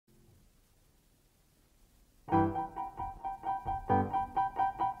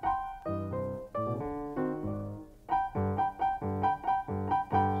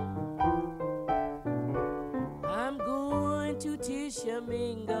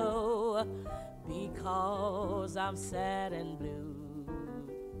Tishomingo, because I'm sad and blue.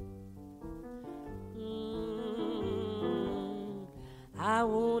 I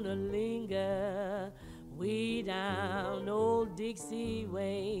wanna linger way down old Dixie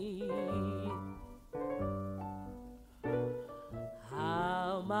way.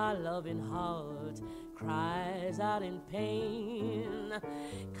 How my loving heart cries out in pain,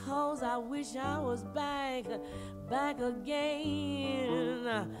 'cause I wish I was back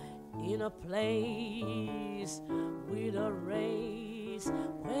again, in a place with a race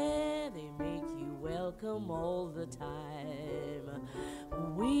where they make you welcome all the time.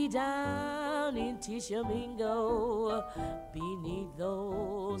 We down in Tishomingo, beneath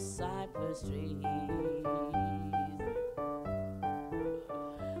those cypress trees.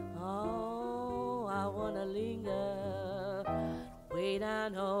 Oh, I wanna linger way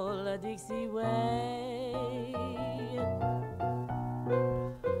down old Dixie way,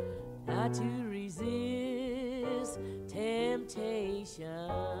 not to resist temptation.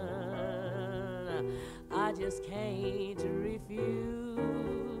 I just can't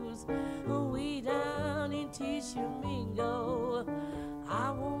refuse. Way down in Tishomingo,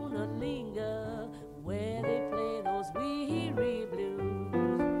 I wanna linger where they play those weary blues.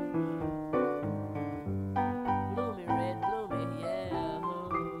 Bloomy, red, bloomy, yeah.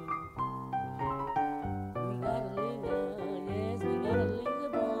 We gotta linger, yes, we gotta linger,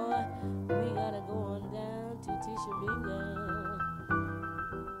 boy. We gotta go on down to Tishomingo.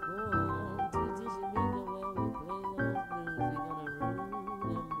 Go on to Tishomingo where we play those blues. We're gonna rule them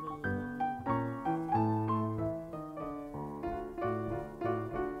blues.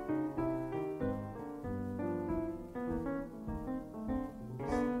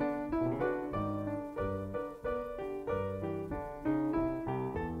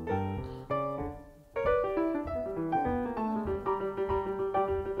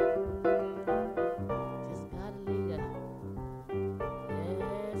 Just gotta linger.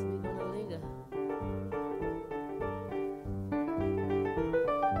 Yes, we're gonna linger.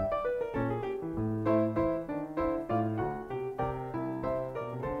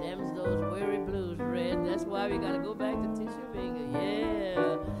 Them's those weary blues, Red. That's why we gotta go back to Tishomingo.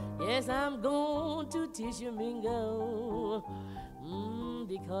 Yeah. Yes, I'm going to Tishomingo,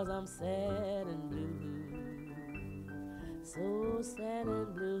 because I'm sad and blue. So sad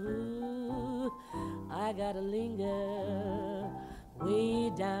and blue. I gotta linger way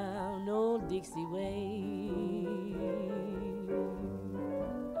down old Dixie way,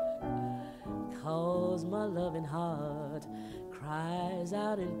 'cause my loving heart cries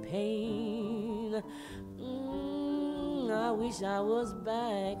out in pain. I wish I was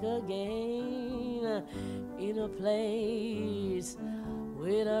back again, in a place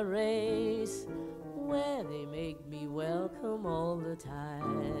with a race where they make me welcome all the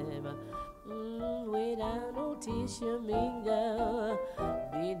time. Way down old Tishomingo,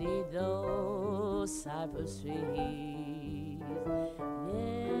 beneath those cypress trees.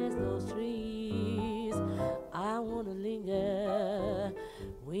 Yes, those trees. I wanna linger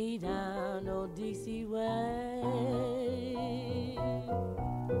way down old Dixie way.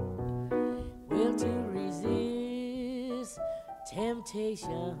 Well, to resist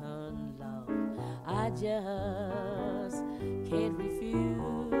temptation, love, I just